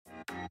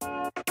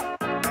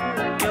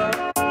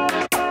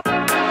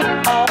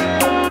Today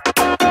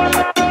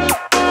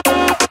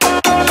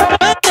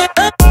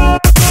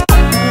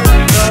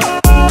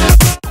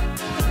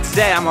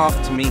I'm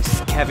off to meet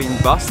Kévin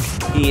Bosc.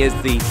 He is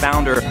the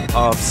founder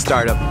of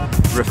startup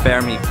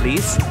Refer Me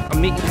Please.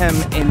 I'm meeting him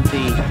in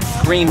the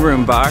Green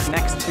Room bar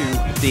next to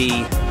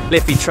the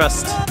Liffey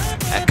Trust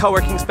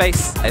co-working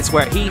space. It's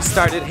where he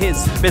started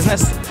his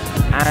business,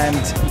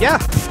 and yeah,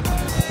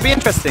 it'll be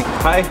interesting.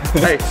 Hi.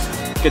 Hey.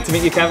 Good to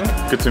meet you, Kévin.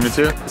 Good to meet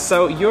you.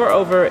 So you're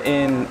over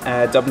in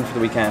Dublin for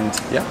the weekend.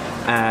 Yeah.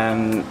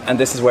 And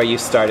this is where you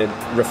started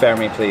Refer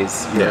Me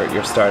Please,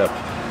 your startup.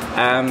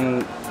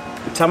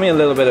 Tell me a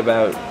little bit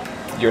about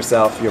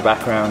yourself, your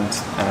background,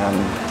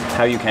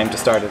 how you came to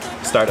start a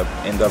startup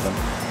in Dublin.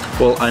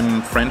 Well,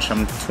 I'm French,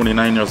 I'm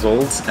 29 years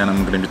old, and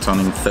I'm going to be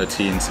turning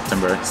 30 in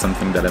September,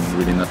 something that I'm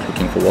really not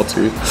looking forward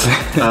to.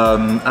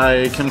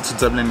 I came to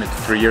Dublin like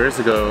 3 years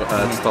ago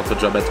to start a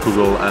job at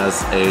Google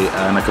as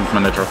an account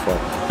manager for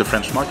the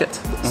French market,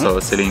 so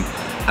selling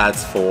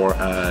ads for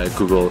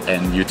Google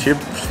and YouTube.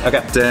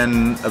 Okay.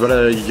 Then about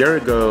a year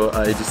ago,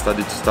 I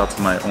decided to start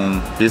my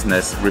own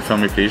business, Refer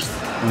Me Please,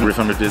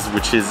 Refer Me Please,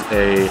 which is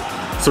a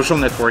social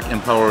network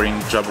empowering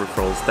job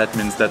referrals. That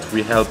means that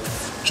we help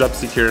job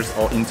seekers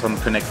or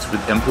interns connect with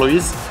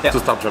employees to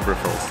start job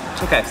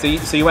referrals. Okay,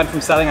 so you went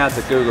from selling ads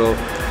at Google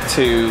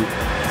to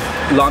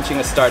launching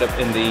a startup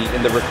in the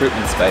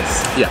recruitment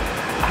space. Yeah.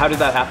 How did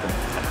that happen?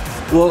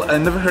 Well, I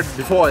never heard,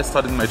 before I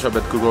started my job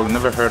at Google, I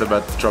never heard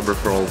about job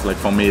referrals. Like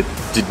for me, it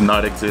did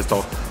not exist,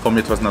 or for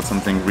me it was not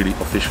something really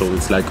official.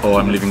 It's like, oh,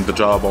 I'm leaving the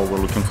job, or we're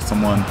looking for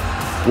someone.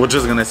 We're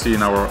just gonna see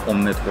in our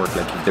own network,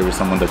 like if there is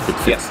someone that could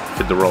fit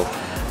the role.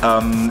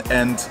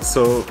 And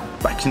so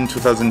back in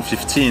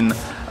 2015,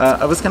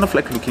 I was kind of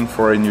like looking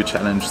for a new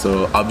challenge.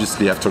 So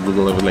obviously after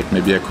Google, I was like,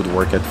 maybe I could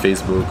work at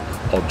Facebook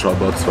or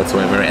Dropbox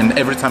whatsoever. And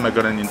every time I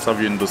got an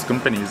interview in those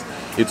companies,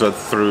 it was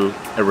through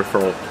a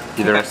referral,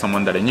 either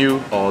someone that I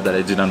knew or that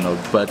I didn't know,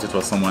 but it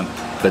was someone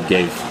that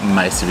gave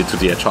my CV to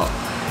the HR.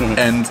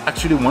 And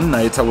actually one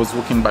night I was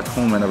walking back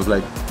home and I was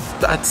like,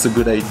 that's a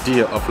good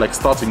idea of like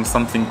starting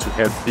something to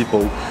help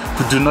people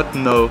who do not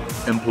know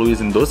employees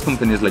in those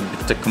companies, like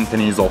big tech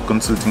companies or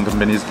consulting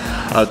companies,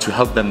 to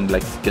help them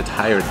like get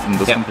hired in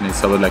those companies.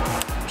 So I was like,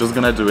 just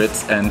gonna do it.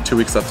 And 2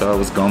 weeks after I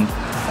was gone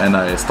and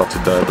I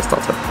started the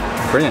startup.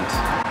 Brilliant.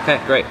 Okay,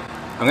 great.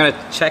 I'm gonna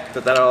check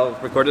that all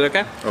recorded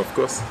okay? Of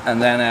course.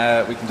 And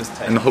then we can just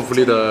take And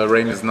hopefully the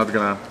rain is not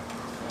gonna...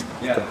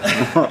 Yeah.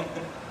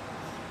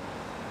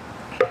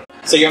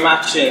 So you're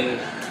matching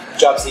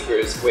job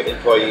seekers with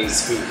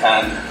employees who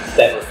can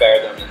then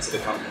refer them into the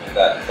company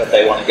that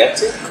they want to get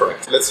to?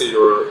 Correct. Let's say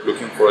you're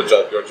looking for a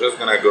job, you're just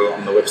gonna go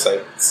on the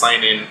website,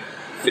 sign in,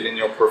 fill in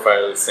your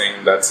profile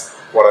saying that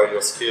what are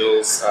your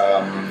skills,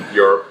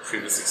 your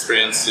previous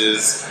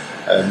experiences,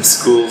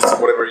 schools,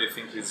 whatever you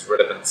think is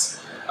relevant.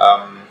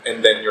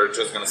 And then you're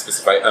just going to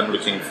specify, I'm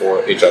looking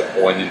for a job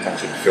or an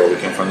internship if you're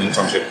looking for an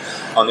internship.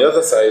 On the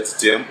other side,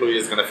 the employee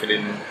is going to fill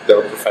in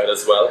their profile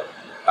as well,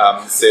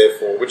 say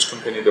for which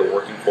company they're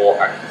working for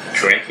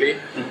currently,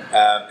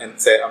 and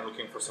say, I'm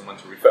looking for someone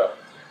to refer.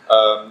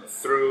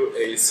 Through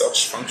a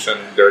search function,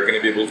 they're going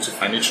to be able to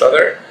find each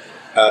other.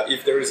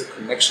 If there is a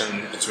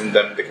connection between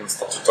them, they can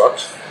start to talk,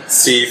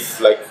 see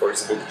if, like, for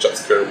example, the job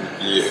seeker would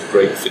be a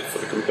great fit for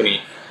the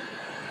company.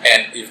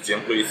 And if the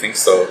employee thinks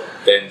so,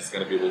 then it's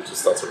going to be able to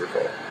start a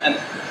referral. And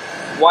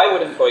why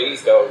would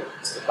employees go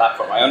to the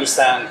platform? I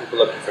understand people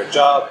looking for a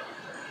job.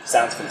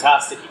 Sounds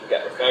fantastic. You can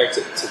get referred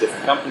to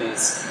different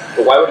companies.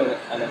 But why would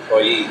an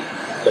employee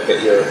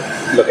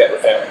look at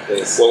Refer Me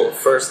Please? Well,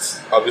 first,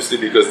 obviously,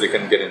 because they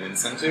can get an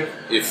incentive.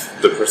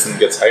 If the person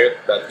gets hired,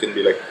 that can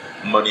be like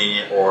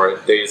money or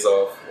days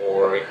off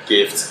or a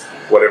gift,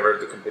 whatever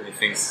the company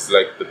thinks is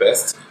like the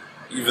best.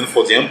 Even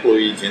for the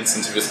employee, the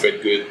incentive is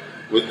quite good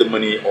with the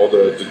money or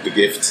the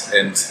gift,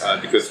 and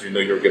because you know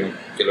you're going to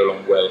get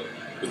along well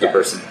with the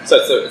person. So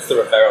it's the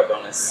referral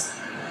bonus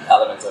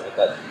element of it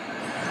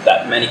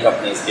that many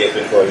companies give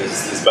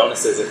employees these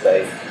bonuses if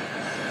they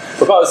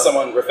propose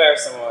someone, refer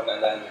someone,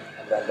 and then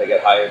they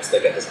get hired, so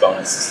they get this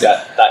bonus.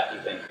 That you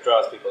think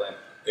draws people in.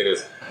 It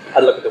is. I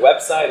had a look at the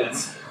website.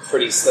 It's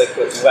pretty slick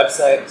looking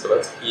website. So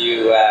that's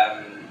you,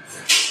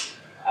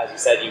 as you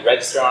said, you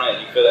register on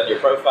it, you fill in your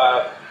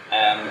profile.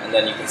 And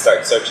then you can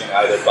start searching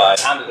either by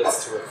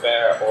candidates to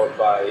refer or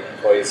by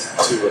employees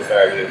to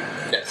refer you.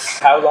 Yes.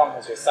 How long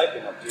has your site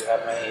been up? Do you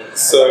have many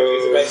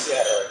user base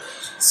yet? Or?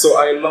 So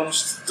I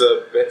launched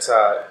the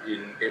beta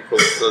in April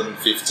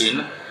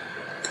 2015,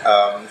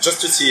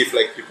 just to see if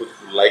like people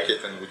would like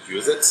it and would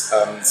use it.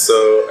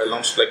 So I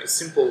launched like a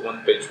simple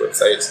one-page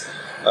website,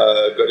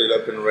 got it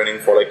up and running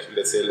for like,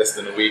 let's say, less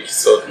than a week,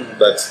 so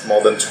that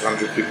more than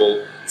 200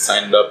 people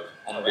signed up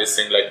on this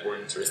saying like we're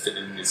interested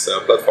in this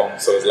platform.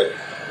 So I was like,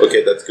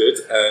 okay, that's good.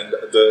 And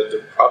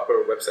the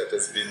proper website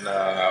has been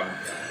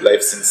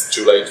live since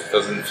July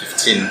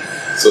 2015.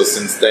 So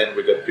since then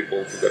we got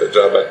people who got a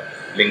job at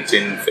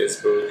LinkedIn,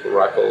 Facebook,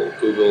 Oracle,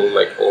 Google,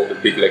 like all the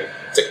big like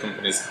tech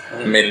companies,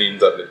 mainly in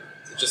Dublin.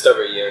 So just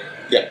over a year.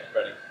 Yeah.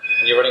 Running.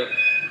 And you're running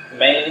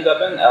mainly in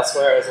Dublin,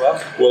 elsewhere as well?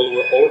 Well,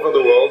 we're all over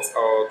the world.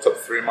 Our top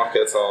 3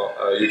 markets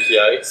are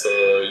UKI, so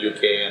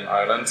UK and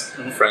Ireland,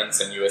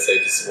 France and USA.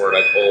 This is where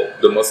like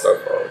the most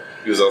of our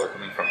users are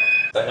coming from.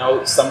 I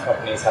know some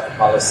companies have a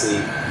policy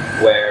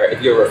where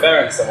if you're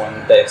referring someone,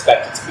 they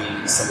expect it to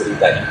be somebody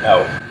that you know.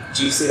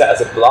 Do you see that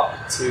as a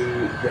block to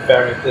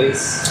refer me,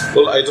 please?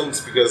 Well, I don't,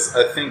 because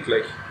I think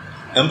like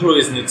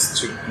employees need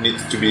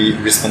to be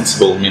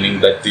responsible,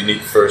 meaning that they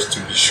need first to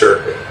be sure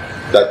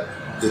that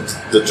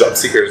the job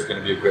seeker is going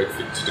to be a great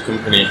fit to the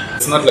company.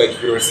 It's not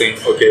like you're saying,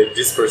 okay,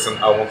 this person,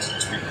 I want it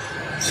to be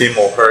him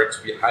or her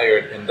to be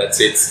hired, and that's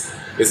it.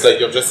 It's like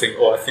you're just saying,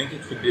 oh, I think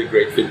it would be a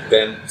great fit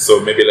then, so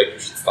maybe like you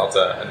should start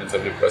an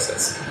interview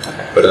process.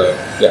 Okay. But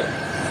yeah.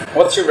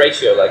 What's your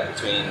ratio like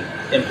between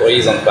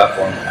employees on the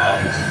platform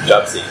and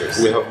job seekers?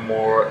 We have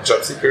more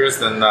job seekers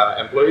than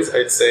employees.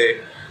 I'd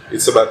say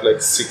it's about like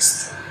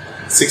 60%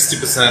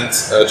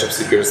 job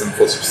seekers and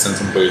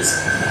 40% employees.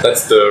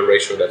 That's the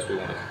ratio that we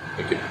want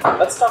to keep.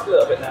 Let's talk a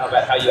little bit now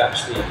about how you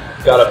actually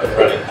got up and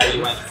running, how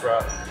you went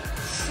from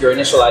your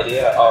initial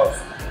idea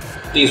of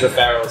these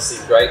referrals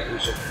seem great, we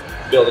should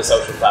build a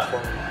social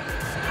platform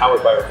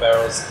powered by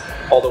referrals,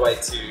 all the way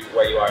to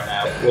where you are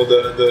now. Well,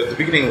 the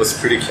beginning was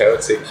pretty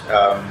chaotic.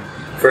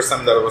 First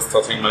time that I was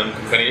starting my own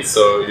company,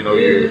 so you know,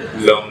 you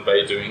learn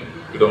by doing.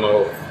 You don't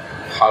know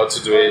how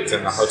to do it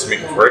and how to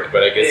make it work,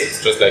 but I guess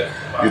it's just like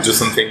you do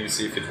something, you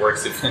see if it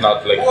works. If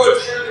not, like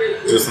just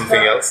do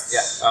something else.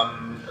 Yeah.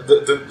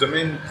 The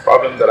main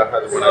problem that I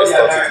had when I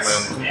started my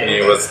own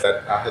company was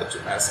that I had to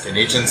ask an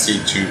agency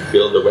to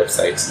build a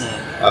website.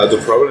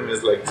 The problem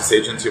is like this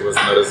agency was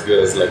not as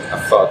good as like I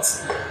thought.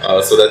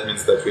 So that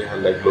means that we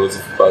had like loads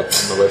of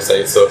bugs on the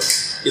website. So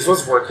it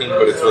was working,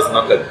 but it was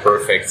not like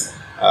perfect.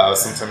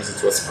 Sometimes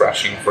it was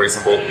crashing. For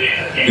example,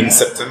 in last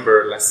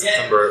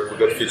September, we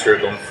got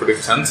featured on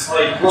Product Hunt,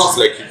 which is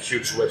like a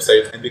huge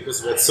website. And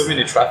because we had so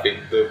many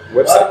traffic, the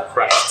website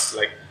crashed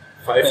like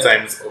 5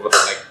 times over the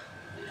like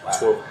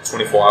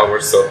 24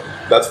 hours. So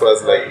that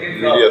was like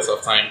really a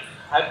tough time.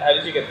 How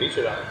did you get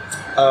featured on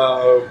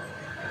it?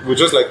 We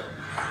just like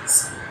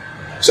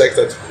checked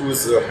at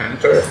who's the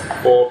hunter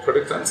for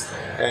Product Hunt,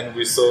 and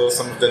we saw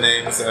some of the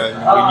names, and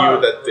we knew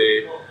that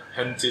they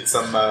hunted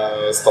some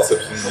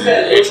startups in the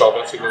HR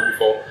vertical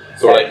before.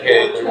 So like,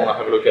 hey, do you want to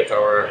have a look at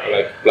our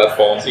like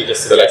platform? So you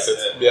just selected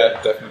it. Yeah,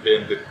 definitely.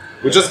 And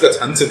we just got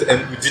hunted,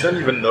 and we didn't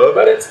even know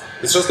about it.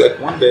 It's just like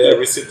one day I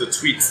received a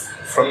tweet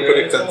from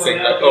Product Hunt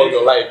saying like, oh,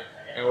 you're live.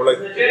 And we're like,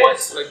 what?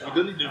 Like, we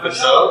don't even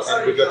know,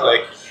 and we got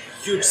like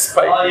huge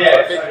spike in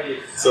traffic.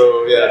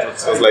 So yeah, it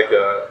was like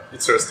a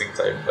interesting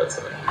time,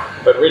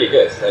 but really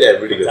good. Like, yeah,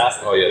 really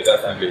fantastic. good. Oh yeah,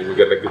 definitely. We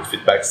got like good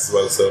feedbacks as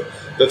well, so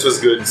that was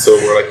good. So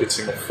we're like a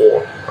team of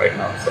 4 right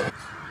now. So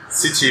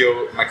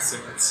CTO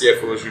Maxime,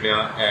 CFO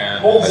Julien,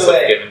 and myself,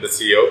 Kévin, the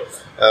CEO.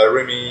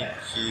 Remy,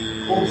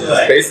 he's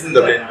based in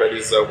Dublin, but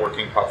he's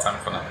working part-time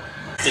for now.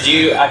 Did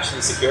you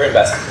actually secure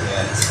investment in the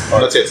end?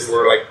 Not yet.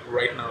 We're like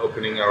right now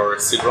opening our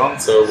seed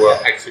round, so we're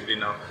actively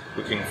now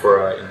looking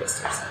for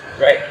investors.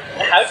 Right.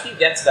 How do you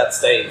get to that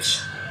stage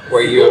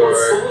where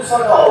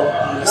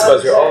I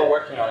suppose you're all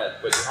working on it,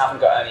 but you haven't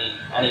got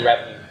any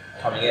revenue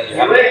coming in, you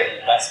haven't got any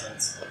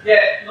investments?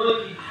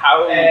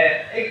 How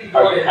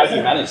do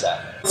you manage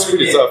that? It's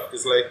really tough.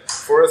 It's like,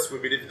 for us, we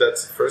believe that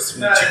first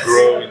we need to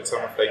grow in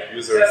terms of like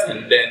users,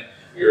 and then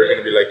you're going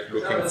to be like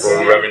looking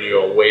for revenue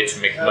or way to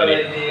make money.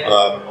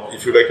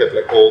 If you look at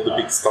like all the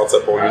big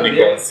startup or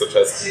unicorns such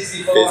as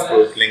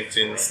Facebook,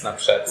 LinkedIn,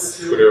 Snapchat,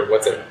 Twitter,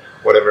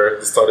 whatever,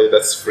 they started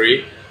that's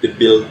free. They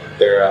build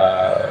their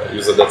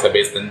user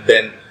database, and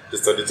then they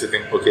started to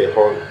think, okay,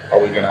 how are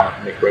we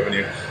gonna make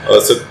revenue?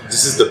 So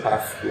this is the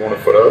path we want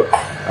to follow.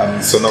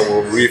 So now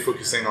we're really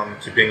focusing on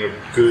keeping a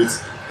good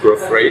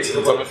growth rate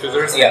in terms of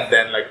users, and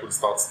then like we'll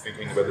start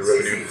thinking about the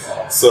revenue.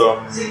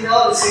 So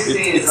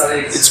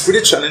it's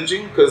pretty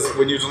challenging because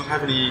when you don't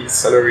have any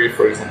salary,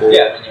 for example, you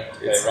have to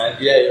pay rent.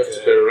 Yeah, you have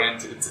to pay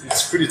rent.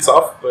 It's pretty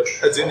tough, but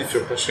at the end, if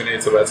you're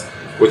passionate about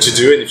what you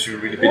do and if you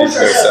really believe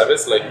in your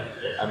service, like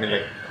I mean,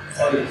 like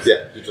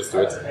yeah, you just do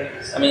it.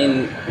 I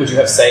mean, would you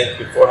have saved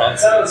beforehand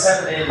to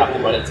have the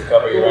money to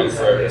cover your rent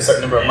for a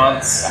certain number of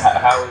months?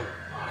 How?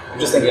 I'm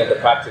just thinking of the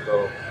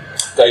practical.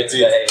 I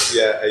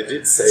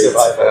did save.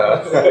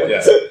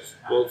 Yeah.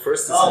 Well,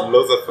 first it's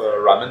loads of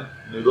ramen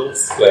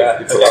noodles,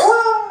 like it's a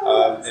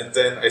lot. And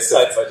then I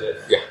saved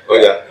budget. Yeah. Oh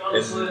yeah.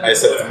 And I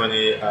saved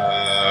money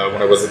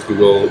when I was at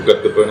Google.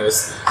 Got the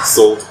bonus.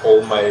 Sold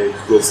all my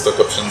Google stock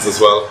options as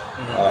well.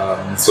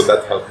 So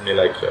that helped me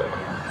like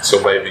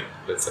surviving.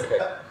 Let's say.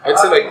 I'd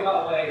say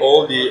like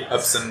all the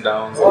ups and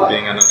downs of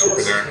being an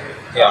entrepreneur.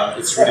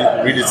 It's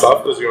really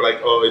tough because you're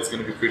like, oh, it's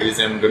gonna be pretty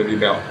easy. I'm gonna be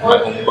my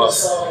own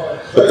boss.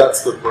 But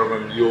that's the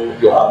problem. You're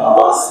your own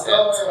boss,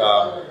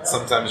 and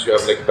sometimes you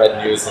have like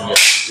bad news and you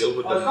have to deal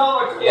with them.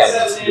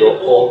 And you're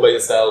all by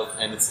yourself,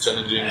 and it's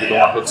challenging. You don't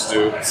know what to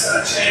do.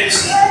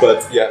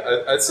 But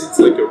yeah, I'd say it's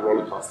like a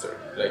roller coaster.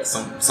 Like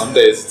some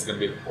days it's gonna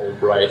be all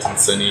bright and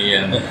sunny,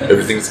 and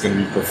everything's gonna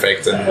be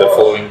perfect, and the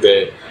following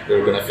day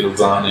you're gonna feel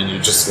down, and you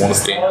just want to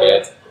stay in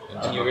bed.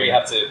 And you really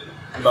have to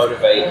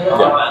motivate and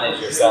manage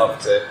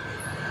yourself to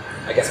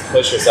I guess,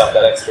 push yourself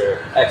that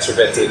extra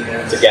bit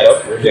to get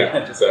up, really,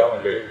 and just go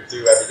and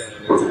do everything you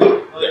need to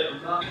do.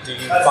 Yeah. Do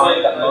you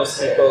find that most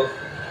people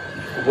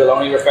will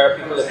only refer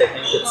people if they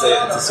think it's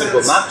a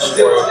suitable match, or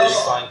do you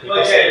find people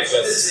who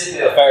just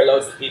refer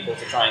loads of people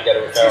to try and get a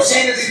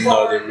referral?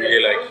 No, they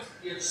really like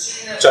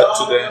chat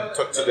to them,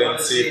 talk to them,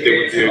 see if they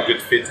would be a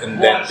good fit,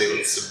 and then they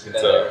will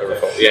submit a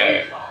referral.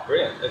 Yeah.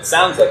 Brilliant. It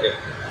sounds like a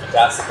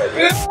fantastic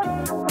idea.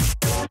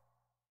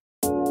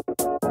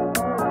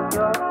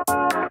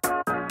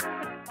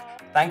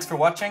 Thanks for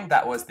watching.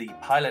 That was the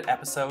pilot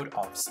episode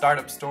of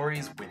Startup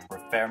Stories with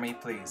Refer Me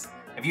Please.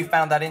 If you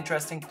found that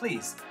interesting,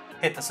 please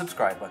hit the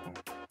subscribe button.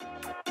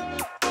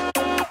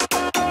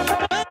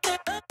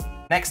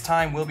 Next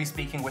time we'll be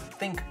speaking with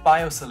Think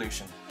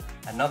Biosolution,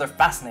 another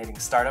fascinating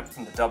startup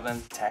from the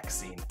Dublin tech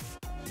scene.